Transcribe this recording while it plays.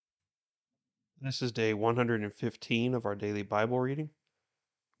This is day 115 of our daily Bible reading.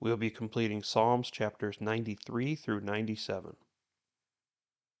 We'll be completing Psalms chapters 93 through 97.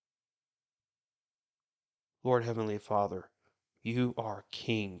 Lord Heavenly Father, you are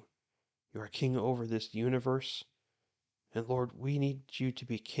King. You are King over this universe. And Lord, we need you to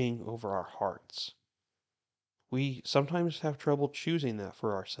be King over our hearts. We sometimes have trouble choosing that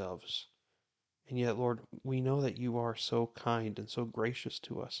for ourselves. And yet, Lord, we know that you are so kind and so gracious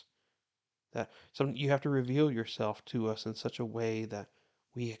to us that you have to reveal yourself to us in such a way that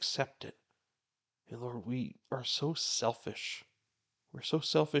we accept it. And Lord, we are so selfish. We're so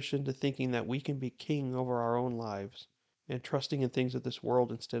selfish into thinking that we can be king over our own lives and trusting in things of this world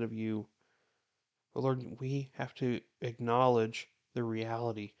instead of you. But Lord, we have to acknowledge the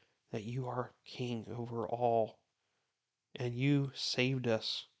reality that you are king over all and you saved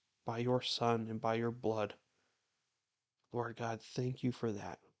us by your Son and by your blood. Lord God, thank you for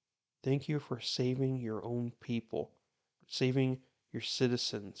that. Thank you for saving your own people, saving your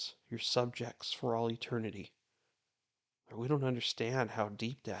citizens, your subjects for all eternity. We don't understand how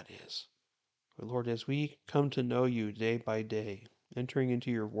deep that is. But Lord, as we come to know you day by day, entering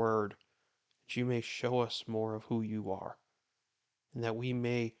into your word, that you may show us more of who you are, and that we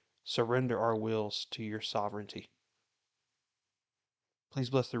may surrender our wills to your sovereignty.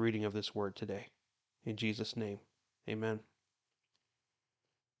 Please bless the reading of this word today. In Jesus' name, amen.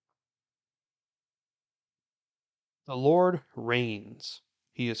 The Lord reigns.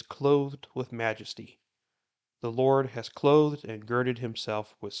 He is clothed with majesty. The Lord has clothed and girded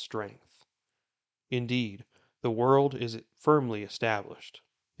himself with strength. Indeed, the world is firmly established.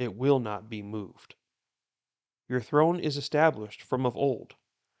 It will not be moved. Your throne is established from of old.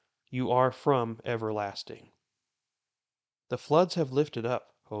 You are from everlasting. The floods have lifted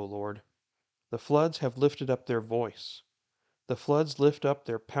up, O Lord. The floods have lifted up their voice. The floods lift up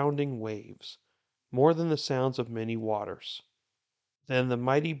their pounding waves, more than the sounds of many waters, than the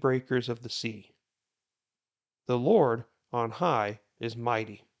mighty breakers of the sea. The Lord on high is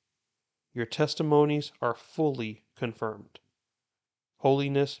mighty. Your testimonies are fully confirmed.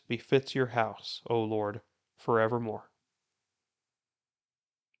 Holiness befits your house, O Lord, forevermore.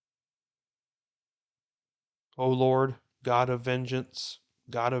 O Lord, God of vengeance,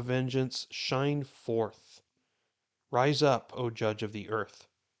 shine forth. Rise up, O Judge of the earth.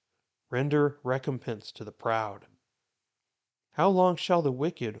 Render recompense to the proud. How long shall the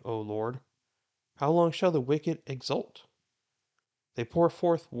wicked, O Lord, how long shall the wicked exult? They pour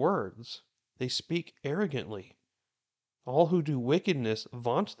forth words, they speak arrogantly. All who do wickedness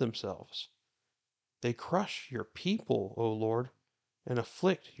vaunt themselves. They crush your people, O Lord, and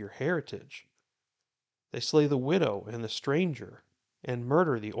afflict your heritage. They slay the widow and the stranger, and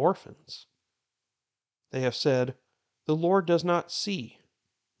murder the orphans. They have said, the Lord does not see,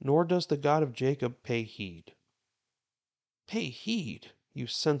 nor does the God of Jacob pay heed. Pay heed, you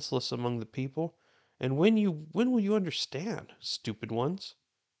senseless among the people, and when will you understand, stupid ones?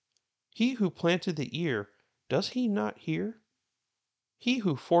 He who planted the ear, does he not hear? He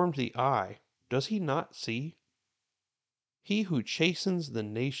who formed the eye, does he not see? He who chastens the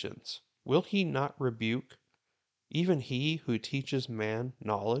nations, will he not rebuke? Even he who teaches man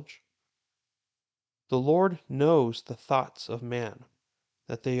knowledge? The Lord knows the thoughts of man,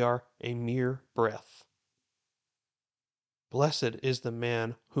 that they are a mere breath. Blessed is the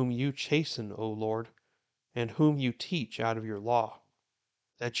man whom you chasten, O Lord, and whom you teach out of your law,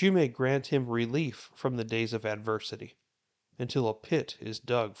 that you may grant him relief from the days of adversity, until a pit is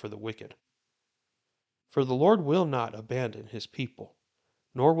dug for the wicked. For the Lord will not abandon his people,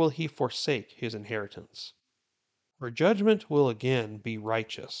 nor will he forsake his inheritance. For judgment will again be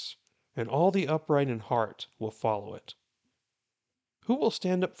righteous, and all the upright in heart will follow it. Who will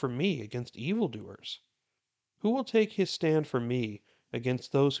stand up for me against evildoers? Who will take his stand for me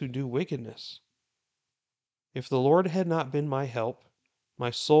against those who do wickedness? If the Lord had not been my help, my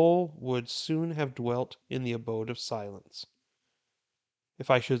soul would soon have dwelt in the abode of silence.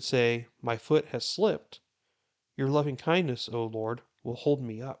 If I should say, my foot has slipped, your loving kindness, O Lord, will hold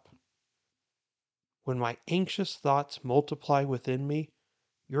me up. When my anxious thoughts multiply within me,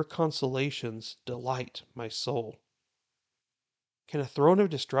 your consolations delight my soul. Can a throne of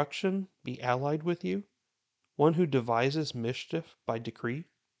destruction be allied with you, one who devises mischief by decree?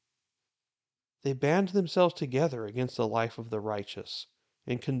 They band themselves together against the life of the righteous,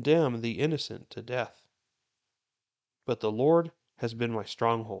 and condemn the innocent to death. But the Lord has been my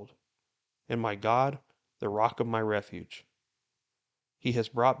stronghold, and my God, the rock of my refuge. He has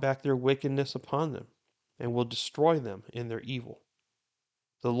brought back their wickedness upon them, and will destroy them in their evil.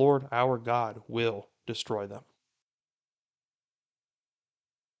 The Lord our God will destroy them.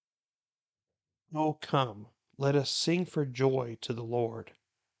 Oh, come, let us sing for joy to the Lord.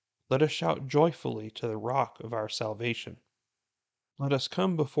 Let us shout joyfully to the rock of our salvation. Let us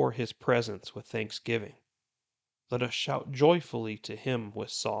come before his presence with thanksgiving. Let us shout joyfully to him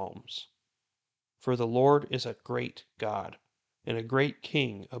with psalms. For the Lord is a great God, and a great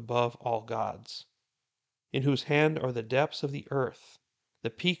King above all gods, in whose hand are the depths of the earth. The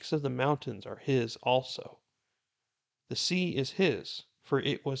peaks of the mountains are his also. The sea is his, for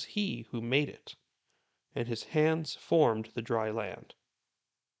it was he who made it, and his hands formed the dry land.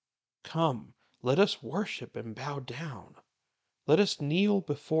 Come, let us worship and bow down. Let us kneel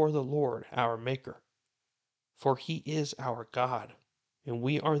before the Lord our Maker. For he is our God, and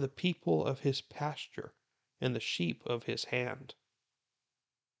we are the people of his pasture and the sheep of his hand.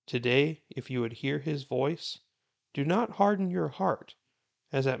 Today, if you would hear his voice, do not harden your heart,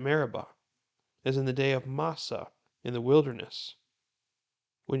 as at Meribah, as in the day of Massah in the wilderness.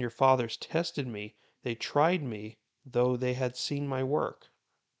 When your fathers tested me, they tried me, though they had seen my work.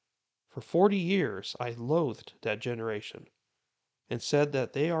 For 40 years I loathed that generation, and said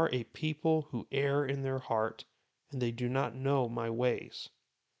that they are a people who err in their heart, and they do not know my ways.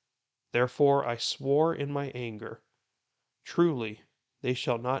 Therefore I swore in my anger, truly they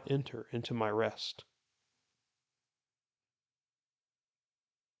shall not enter into my rest.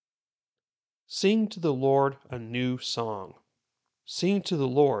 Sing to the Lord a new song. Sing to the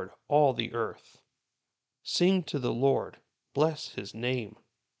Lord, all the earth. Sing to the Lord, bless his name.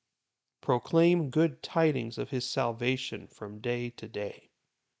 Proclaim good tidings of his salvation from day to day.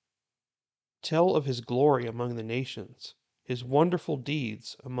 Tell of his glory among the nations, his wonderful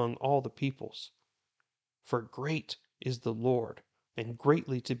deeds among all the peoples. For great is the Lord, and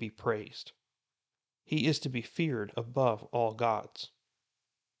greatly to be praised. He is to be feared above all gods.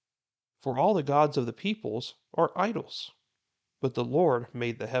 For all the gods of the peoples are idols, but the Lord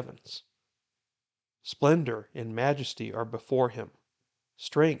made the heavens. Splendor and majesty are before him.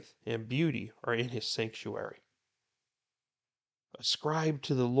 Strength and beauty are in his sanctuary. Ascribe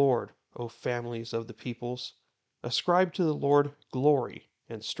to the Lord, O families of the peoples. Ascribe to the Lord glory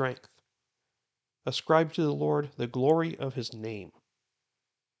and strength. Ascribe to the Lord the glory of his name.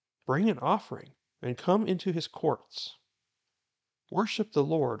 Bring an offering and come into his courts. Worship the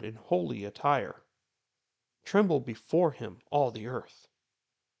Lord in holy attire. Tremble before him, all the earth.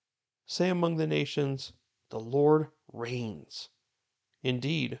 Say among the nations, the Lord reigns.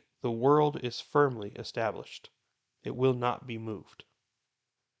 Indeed, the world is firmly established. It will not be moved.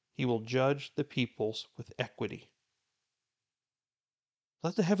 He will judge the peoples with equity.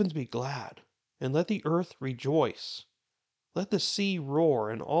 Let the heavens be glad, and let the earth rejoice. Let the sea roar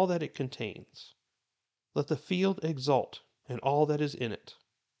and all that it contains. Let the field exult and all that is in it.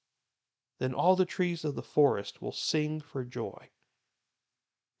 Then all the trees of the forest will sing for joy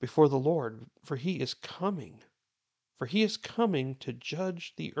before the Lord, for he is coming. For he is coming to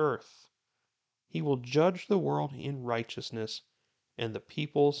judge the earth. He will judge the world in righteousness and the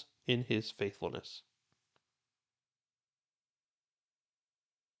peoples in his faithfulness.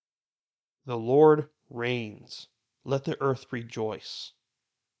 The Lord reigns. Let the earth rejoice.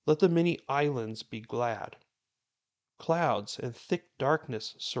 Let the many islands be glad. Clouds and thick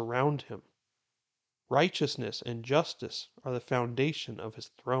darkness surround him. Righteousness and justice are the foundation of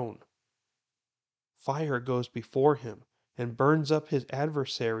his throne. Fire goes before him and burns up his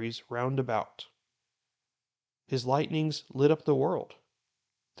adversaries round about. His lightnings lit up the world.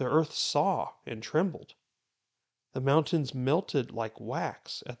 The earth saw and trembled. The mountains melted like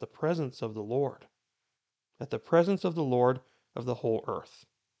wax at the presence of the Lord, at the presence of the Lord of the whole earth.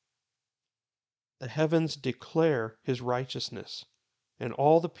 The heavens declare his righteousness, and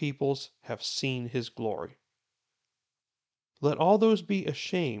all the peoples have seen his glory. Let all those be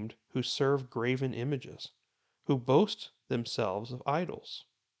ashamed who serve graven images, who boast themselves of idols.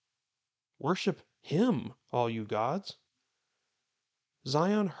 Worship him, all you gods.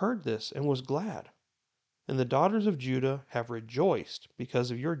 Zion heard this and was glad, and the daughters of Judah have rejoiced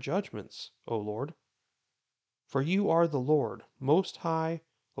because of your judgments, O Lord. For you are the Lord, most high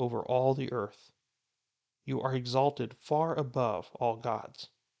over all the earth. You are exalted far above all gods.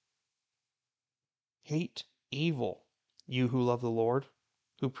 Hate evil, you who love the Lord,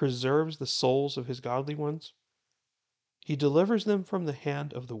 who preserves the souls of his godly ones. He delivers them from the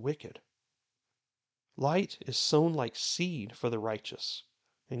hand of the wicked. Light is sown like seed for the righteous,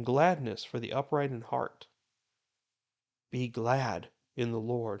 and gladness for the upright in heart. Be glad in the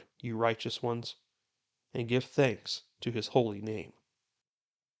Lord, you righteous ones, and give thanks to his holy name.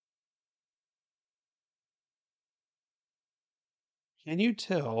 Can you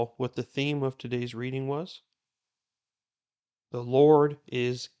tell what the theme of today's reading was? The Lord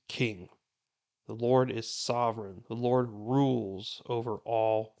is King. The Lord is sovereign. The Lord rules over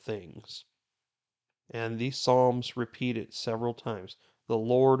all things. And these Psalms repeat it several times. The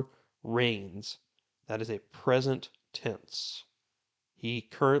Lord reigns. That is a present tense. He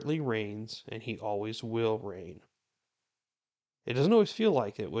currently reigns, and he always will reign. It doesn't always feel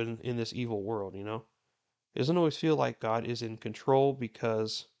like it when in this evil world, you know? It doesn't always feel like God is in control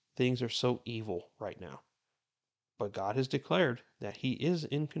because things are so evil right now. But God has declared that he is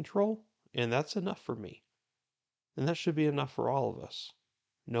in control, and that's enough for me. And that should be enough for all of us,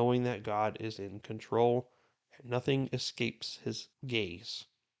 knowing that God is in control and nothing escapes his gaze.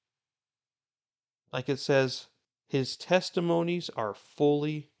 Like it says, his testimonies are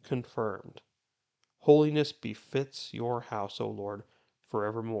fully confirmed. Holiness befits your house, O Lord,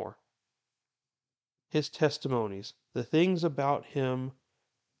 forevermore. His testimonies, the things about him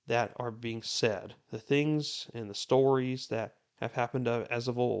that are being said, the things and the stories that have happened as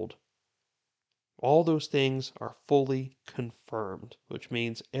of old, all those things are fully confirmed, which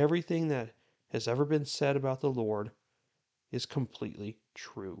means everything that has ever been said about the Lord is completely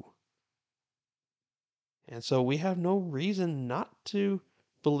true. And so we have no reason not to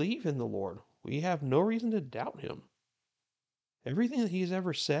believe in the Lord. We have no reason to doubt him. Everything that he's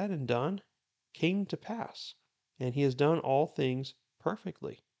ever said and done came to pass, and he has done all things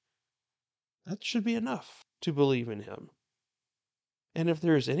perfectly. That should be enough to believe in him. And if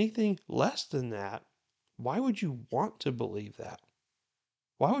there is anything less than that, why would you want to believe that?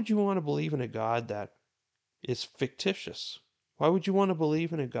 Why would you want to believe in a God that is fictitious? Why would you want to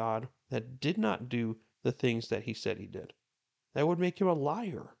believe in a God that did not do the things that he said he did? That would make him a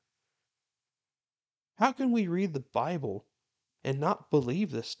liar. How can we read the Bible and not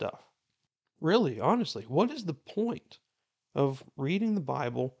believe this stuff? Really, honestly, what is the point of reading the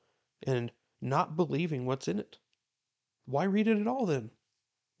Bible and not believing what's in it? Why read it at all then,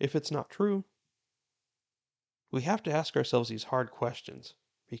 if it's not true? We have to ask ourselves these hard questions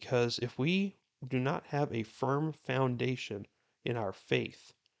because if we do not have a firm foundation in our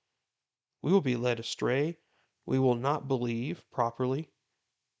faith, we will be led astray, we will not believe properly,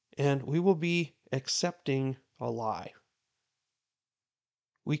 and we will be accepting a lie.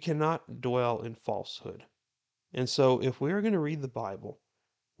 We cannot dwell in falsehood. And so, if we are going to read the Bible,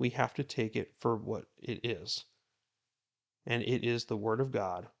 we have to take it for what it is. And it is the Word of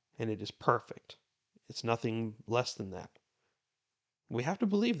God, and it is perfect. It's nothing less than that. We have to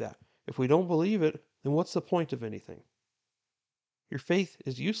believe that. If we don't believe it, then what's the point of anything? Your faith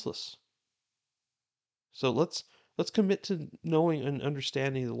is useless. So let's commit to knowing and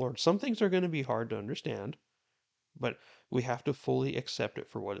understanding the Lord. Some things are going to be hard to understand, but we have to fully accept it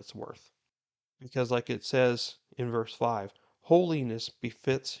for what it's worth. Because like it says in verse 5, holiness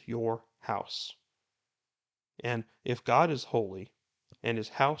befits your house. And if God is holy and his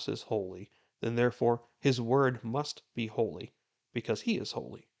house is holy, then therefore his word must be holy because he is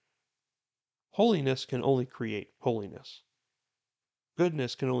holy. Holiness can only create holiness.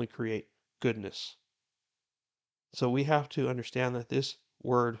 Goodness can only create goodness. So we have to understand that this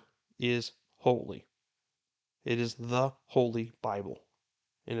word is holy. It is the Holy Bible.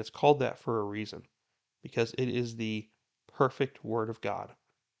 And it's called that for a reason, because it is the perfect Word of God,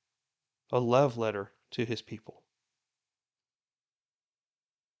 a love letter to his people.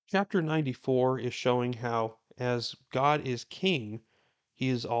 Chapter 94 is showing how, as God is king, he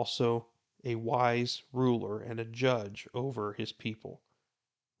is also a wise ruler and a judge over his people.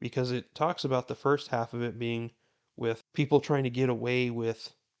 Because it talks about the first half of it being with people trying to get away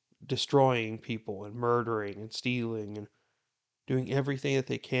with destroying people and murdering and stealing and doing everything that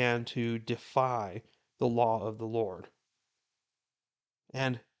they can to defy the law of the Lord.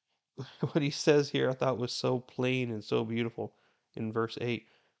 And what he says here I thought was so plain and so beautiful in verse 8.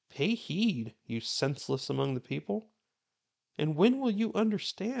 Pay heed, you senseless among the people. And when will you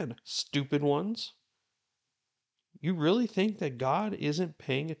understand, stupid ones? You really think that God isn't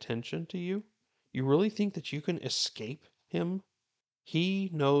paying attention to you? You really think that you can escape him? He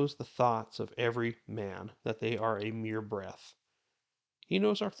knows the thoughts of every man, that they are a mere breath. He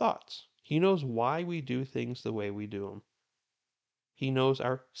knows our thoughts. He knows why we do things the way we do them. He knows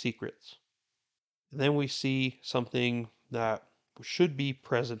our secrets. And then we see something that should be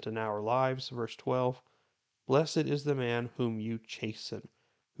present in our lives. Verse 12. Blessed is the man whom you chasten,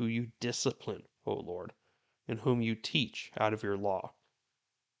 who you discipline, O Lord, and whom you teach out of your law,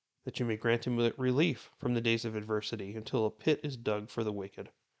 that you may grant him relief from the days of adversity, until a pit is dug for the wicked.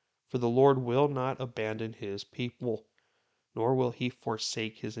 For the Lord will not abandon his people, nor will he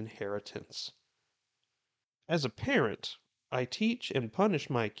forsake his inheritance. As a parent, I teach and punish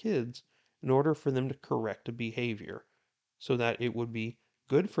my kids in order for them to correct a behavior, so that it would be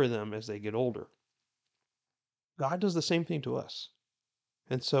good for them as they get older. God does the same thing to us.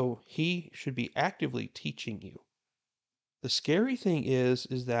 And so he should be actively teaching you. The scary thing is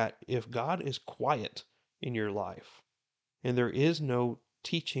that if God is quiet in your life and there is no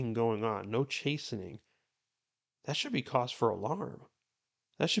teaching going on, no chastening, that should be cause for alarm.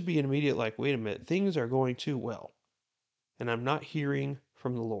 That should be an immediate, like, wait a minute, things are going too well, and I'm not hearing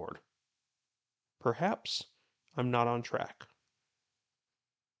from the Lord. Perhaps I'm not on track.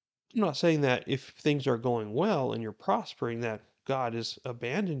 I'm not saying that if things are going well and you're prospering, that God has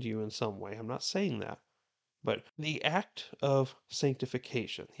abandoned you in some way. I'm not saying that. But the act of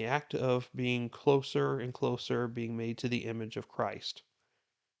sanctification, the act of being closer and closer, being made to the image of Christ,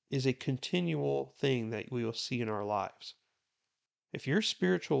 is a continual thing that we will see in our lives. If your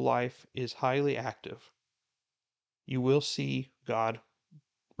spiritual life is highly active, you will see God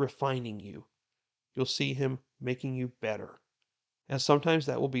refining you. You'll see Him making you better. And sometimes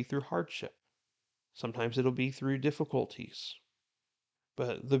that will be through hardship. Sometimes it'll be through difficulties.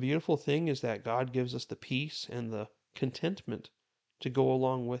 But the beautiful thing is that God gives us the peace and the contentment to go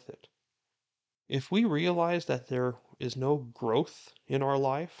along with it. If we realize that there is no growth in our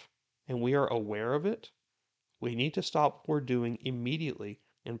life and we are aware of it, we need to stop what we're doing immediately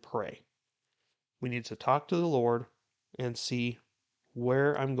and pray. We need to talk to the Lord and see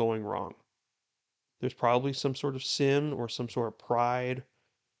where I'm going wrong. There's probably some sort of sin or some sort of pride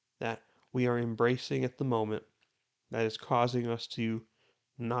that we are embracing at the moment that is causing us to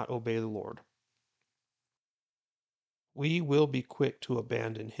not obey the Lord. We will be quick to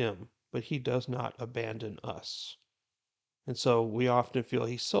abandon Him, but He does not abandon us. And so we often feel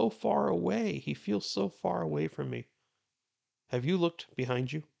He's so far away. He feels so far away from me. Have you looked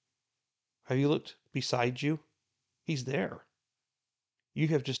behind you? Have you looked beside you? He's there. You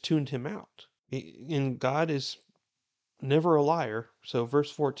have just tuned Him out. And God is never a liar. So,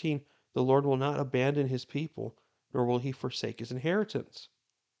 verse 14, the Lord will not abandon His people, nor will He forsake His inheritance.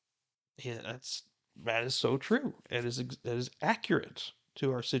 Yeah, that is so true. That is accurate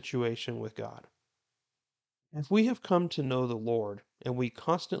to our situation with God. If we have come to know the Lord and we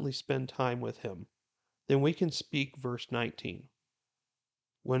constantly spend time with Him, then we can speak verse 19.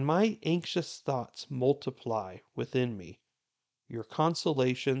 When my anxious thoughts multiply within me, your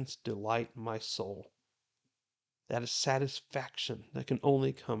consolations delight my soul. That is satisfaction that can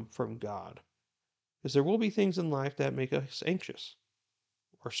only come from God. Because there will be things in life that make us anxious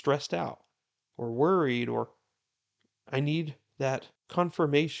or stressed out or worried, or I need that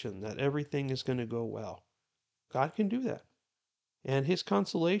confirmation that everything is going to go well. God can do that. And His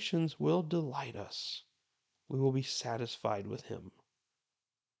consolations will delight us. We will be satisfied with Him.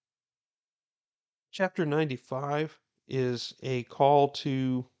 Chapter 95 is a call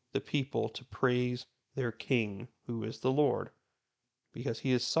to the people to praise their King, who is the Lord, because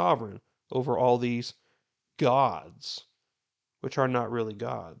He is sovereign over all these gods, which are not really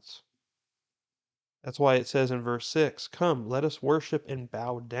gods. That's why it says in verse 6, come, let us worship and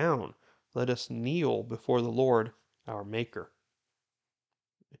bow down. Let us kneel before the Lord, our Maker.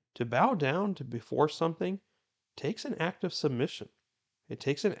 To bow down to before something takes an act of submission. It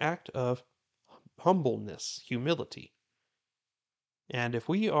takes an act of humbleness, humility. And if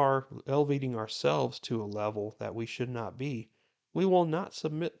we are elevating ourselves to a level that we should not be, we will not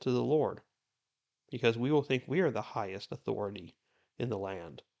submit to the Lord because we will think we are the highest authority in the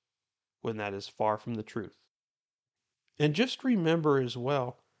land when that is far from the truth. And just remember as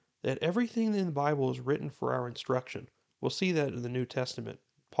well that everything in the Bible is written for our instruction. We'll see that in the New Testament.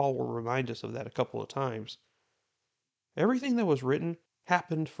 Paul will remind us of that a couple of times. Everything that was written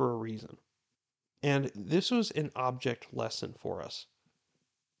happened for a reason. And this was an object lesson for us.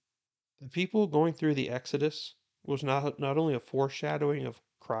 The people going through the Exodus was not only a foreshadowing of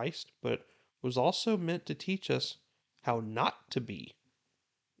Christ, but was also meant to teach us how not to be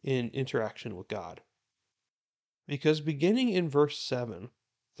in interaction with God. Because beginning in verse 7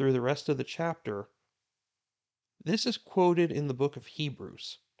 through the rest of the chapter, this is quoted in the book of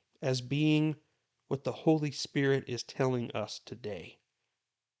Hebrews as being what the Holy Spirit is telling us today.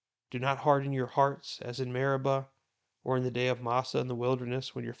 Do not harden your hearts as in Meribah or in the day of Massa in the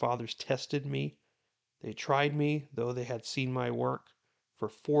wilderness when your fathers tested me. They tried me, though they had seen my work. For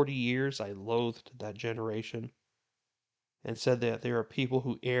 40 years I loathed that generation, and said that there are people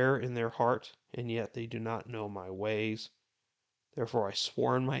who err in their heart, and yet they do not know my ways. Therefore I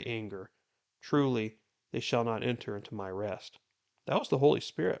swore in my anger, truly they shall not enter into my rest. That was the Holy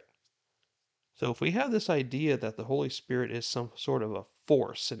Spirit. So if we have this idea that the Holy Spirit is some sort of a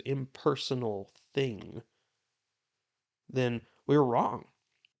force, an impersonal thing, then we're wrong.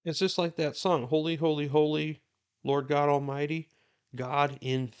 It's just like that song, Holy, Holy, Holy, Lord God Almighty. God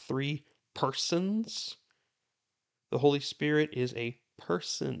in three persons. The Holy Spirit is a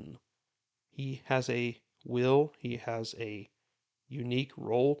person. He has a will, he has a unique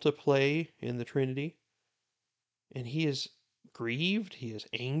role to play in the Trinity, and he is grieved, he is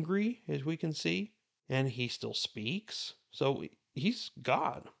angry, as we can see, and he still speaks. So he's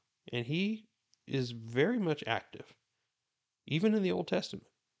God, and he is very much active, even in the Old Testament.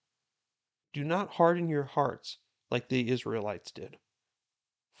 Do not harden your hearts like the Israelites did.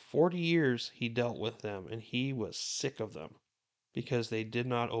 40 years he dealt with them, and he was sick of them because they did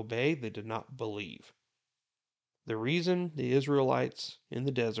not obey, they did not believe. The reason the Israelites in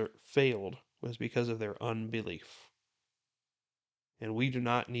the desert failed was because of their unbelief. And we do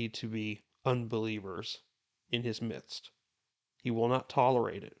not need to be unbelievers in his midst. He will not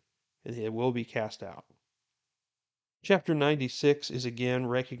tolerate it, and it will be cast out. Chapter 96 is again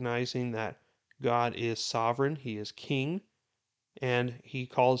recognizing that God is sovereign, he is king, and he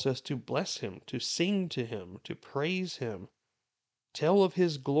calls us to bless him, to sing to him, to praise him, tell of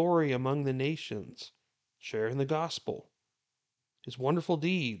his glory among the nations, share in the gospel, his wonderful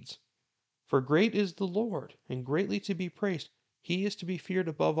deeds. For great is the Lord, and greatly to be praised. He is to be feared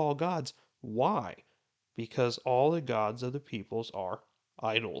above all gods. Why? Because all the gods of the peoples are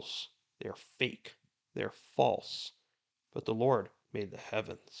idols. They're fake. They're false. But the Lord made the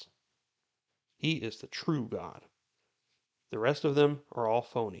heavens. He is the true God. The rest of them are all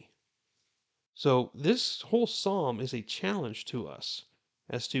phony. So this whole psalm is a challenge to us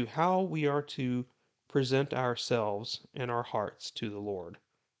as to how we are to present ourselves and our hearts to the Lord.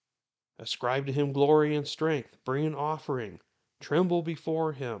 Ascribe to him glory and strength. Bring an offering. Tremble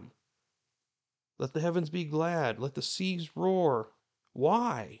before him. Let the heavens be glad. Let the seas roar.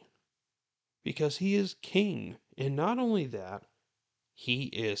 Why? Because he is king. And not only that, he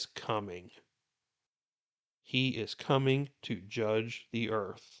is coming. He is coming to judge the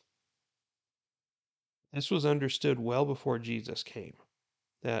earth. This was understood well before Jesus came,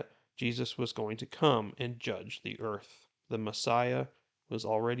 that Jesus was going to come and judge the earth. The Messiah was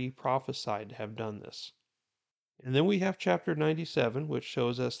already prophesied to have done this. And then we have chapter 97, which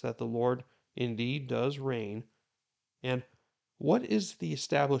shows us that the Lord indeed does reign. And what is the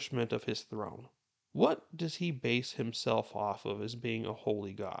establishment of his throne? What does he base himself off of as being a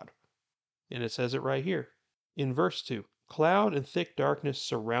holy God? And it says it right here in verse 2. Cloud and thick darkness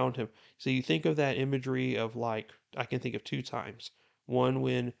surround him. So you think of that imagery of, like, I can think of two times. One,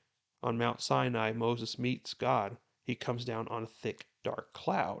 when on Mount Sinai Moses meets God, he comes down on a thick, dark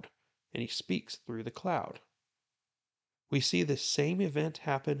cloud, and he speaks through the cloud. We see the same event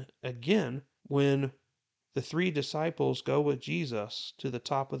happen again when the three disciples go with Jesus to the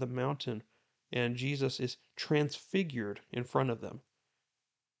top of the mountain and Jesus is transfigured in front of them.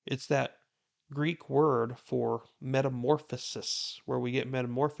 It's that Greek word for metamorphosis, where we get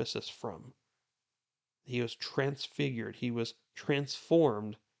metamorphosis from. He was transfigured, he was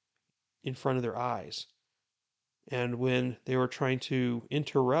transformed in front of their eyes. And when they were trying to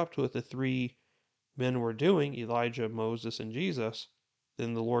interrupt what the three men were doing, Elijah, Moses, and Jesus,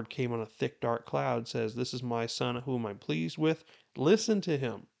 then the Lord came on a thick, dark cloud, says, "This is my son whom I'm pleased with. Listen to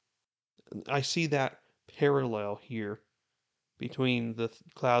him." I see that parallel here between the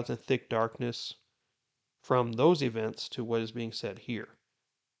clouds and thick darkness from those events to what is being said here.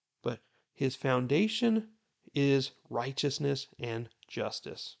 But his foundation is righteousness and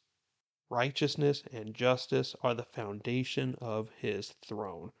justice. Righteousness and justice are the foundation of his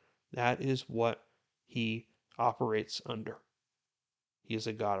throne. That is what he operates under. He is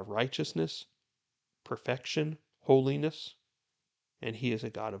a God of righteousness, perfection, holiness, and he is a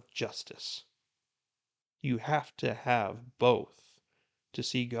God of justice. You have to have both to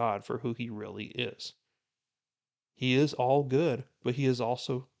see God for who he really is. He is all good, but he is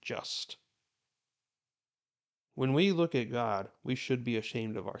also just. When we look at God, we should be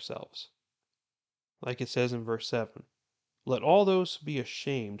ashamed of ourselves. Like it says in verse 7, let all those be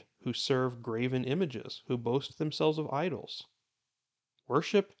ashamed who serve graven images, who boast themselves of idols.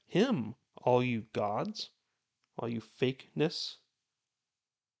 Worship him, all you gods, all you fakeness.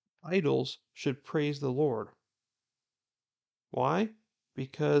 Idols should praise the Lord. Why?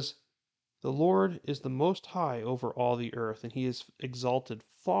 Because the Lord is the most high over all the earth, and he is exalted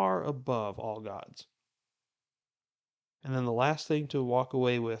far above all gods. And then the last thing to walk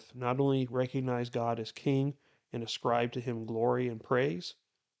away with, not only recognize God as king and ascribe to him glory and praise,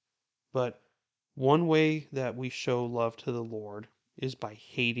 but one way that we show love to the Lord is by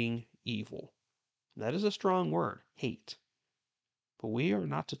hating evil. That is a strong word, hate. But we are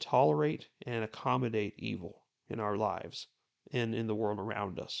not to tolerate and accommodate evil in our lives and in the world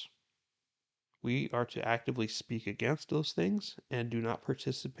around us. We are to actively speak against those things and do not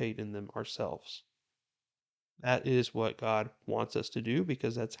participate in them ourselves. That is what God wants us to do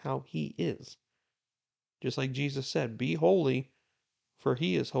because that's how He is. Just like Jesus said, be holy, for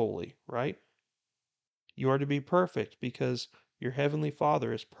He is holy, right? You are to be perfect because your Heavenly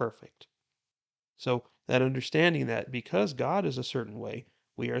Father is perfect. So, that understanding that because God is a certain way,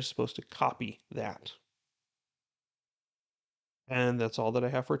 we are supposed to copy that. And that's all that I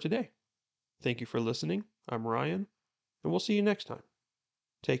have for today. Thank you for listening. I'm Ryan, and we'll see you next time.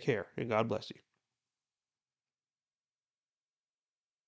 Take care, and God bless you.